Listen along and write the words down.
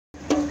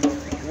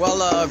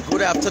Well,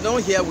 good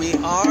afternoon. Here we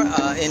are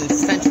in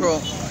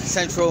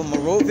central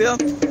Monrovia,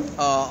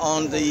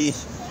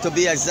 to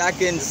be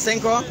exact, in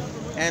Synchro,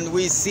 and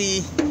we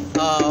see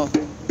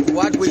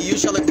what we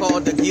usually call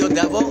the Gio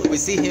Devil. We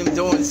see him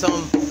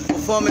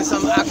performing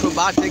some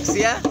acrobatics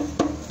here.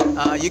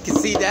 You can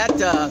see that.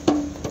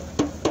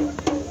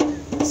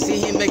 See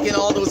him making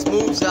all those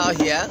moves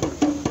out here.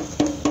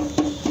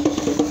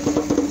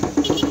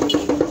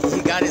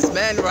 He got his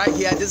man right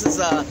here. This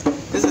is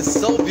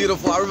so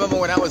beautiful. I remember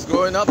when I was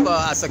growing up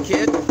as a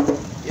kid,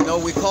 you know,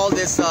 we call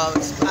this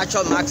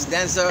actual max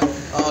dancer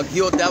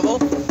Gio Devil,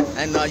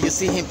 and you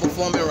see him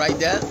performing right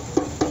there.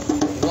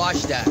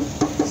 Watch that.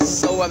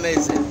 So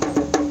amazing.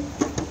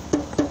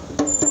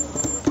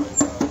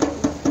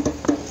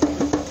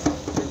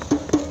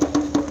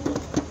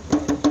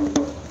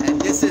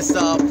 And this is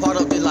part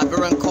of the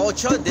Liberian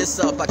culture. This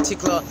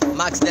particular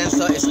max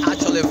dancer is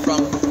actually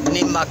from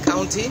Nimba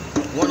County,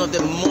 one of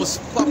the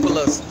most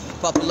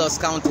populous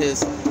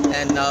counties,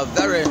 and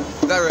very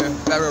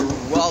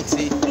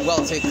wealthy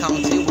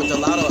county with a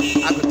lot of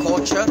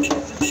agriculture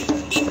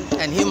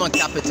and human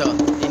capital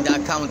in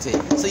that county.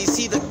 So you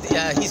see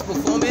that he's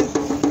performing.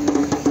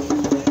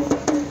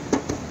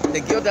 The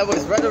Gio Devil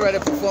is ready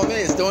performing.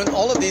 He's doing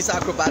all of these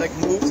acrobatic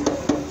moves.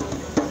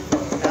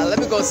 Let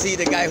me go see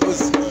the guy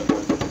who's,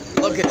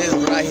 look at this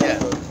right here.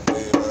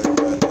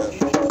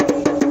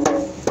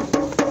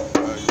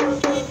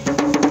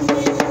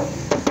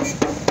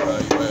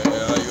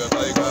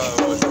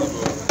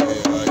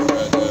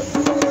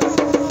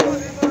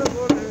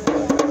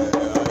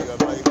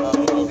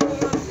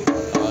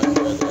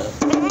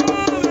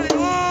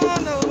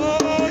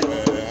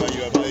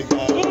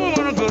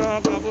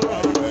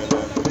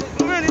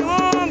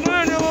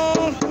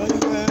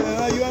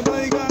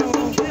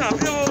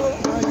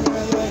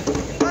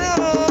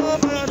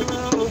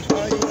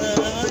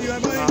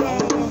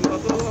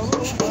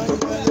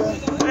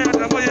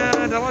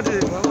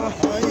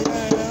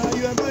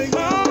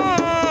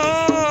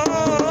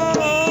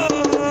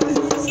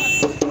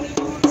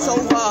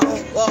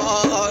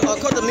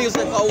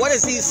 What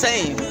is he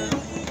saying?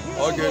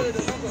 Okay,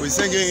 we're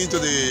singing into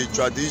the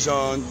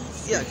tradition.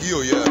 Yeah.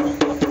 Gio, yeah,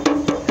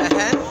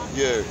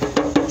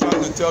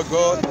 trying to tell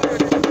God,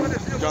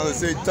 trying to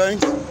say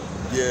thanks,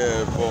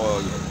 yeah,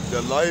 for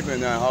the life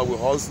and how we're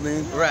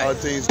hustling, right, how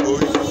things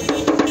going.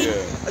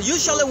 Yeah.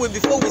 Usually,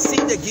 before we see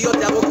the Gio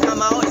Devil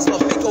come out, it's for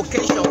big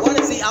occasion. What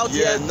is he out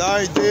here? Yeah,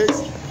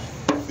 nowadays,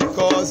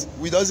 because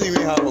we doesn't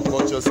even have a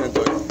culture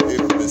center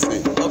here per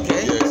se.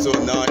 Okay. Yeah, so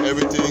now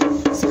everything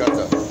is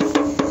scattered.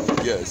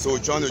 Yeah, so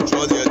trying to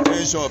draw the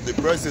attention of the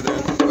president,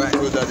 right,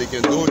 so that they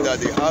can know that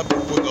they have to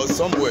put us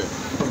somewhere.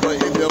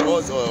 Because if there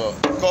was a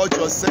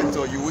culture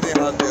center, you wouldn't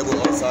have devil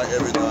outside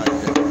every night.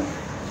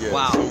 Yeah.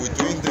 Wow. So we're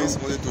doing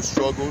this only to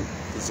struggle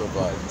to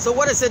survive. So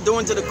what is it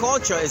doing to the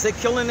culture? Is it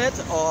killing it,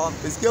 or?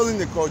 It's killing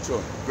the culture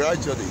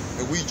gradually,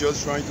 and we're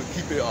just trying to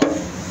keep it up.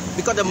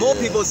 Because the more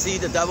people see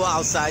the devil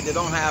outside, they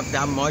don't have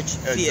that much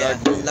fear.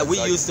 Like we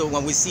used to,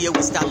 when we see it,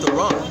 we start to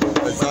run.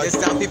 But this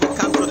time people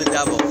come to the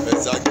devil.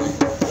 Exactly.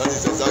 That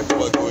is exactly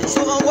what's going on.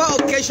 So on what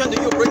occasion do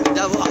you bring the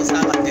devil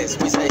outside like this?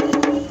 We say,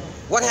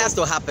 what has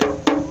to happen?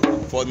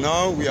 For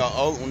now, we are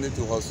out only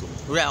to hustle.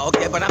 Yeah,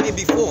 okay, but I mean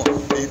before.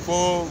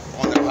 Before,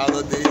 on a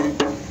holiday,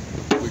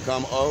 we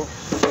come out,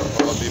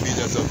 or maybe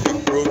there's a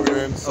big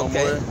program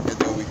somewhere, okay, and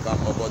then we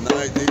come up. But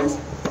nowadays,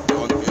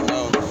 we're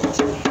now on the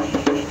country.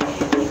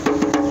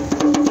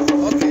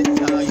 Okay,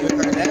 you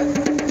heard that?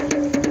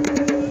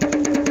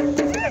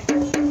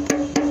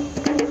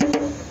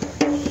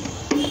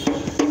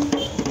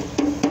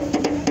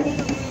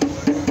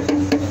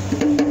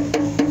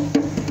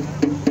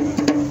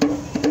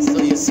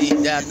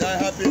 I'm not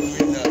happy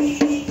with that.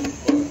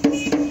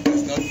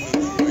 It's not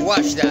good.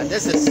 Watch that.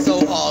 This is so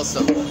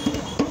awesome.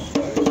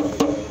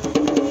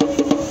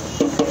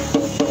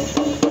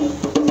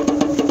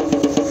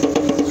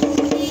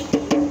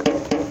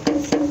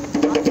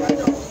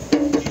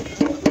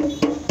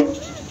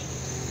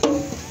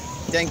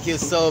 Thank you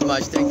so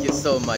much. Thank you so much.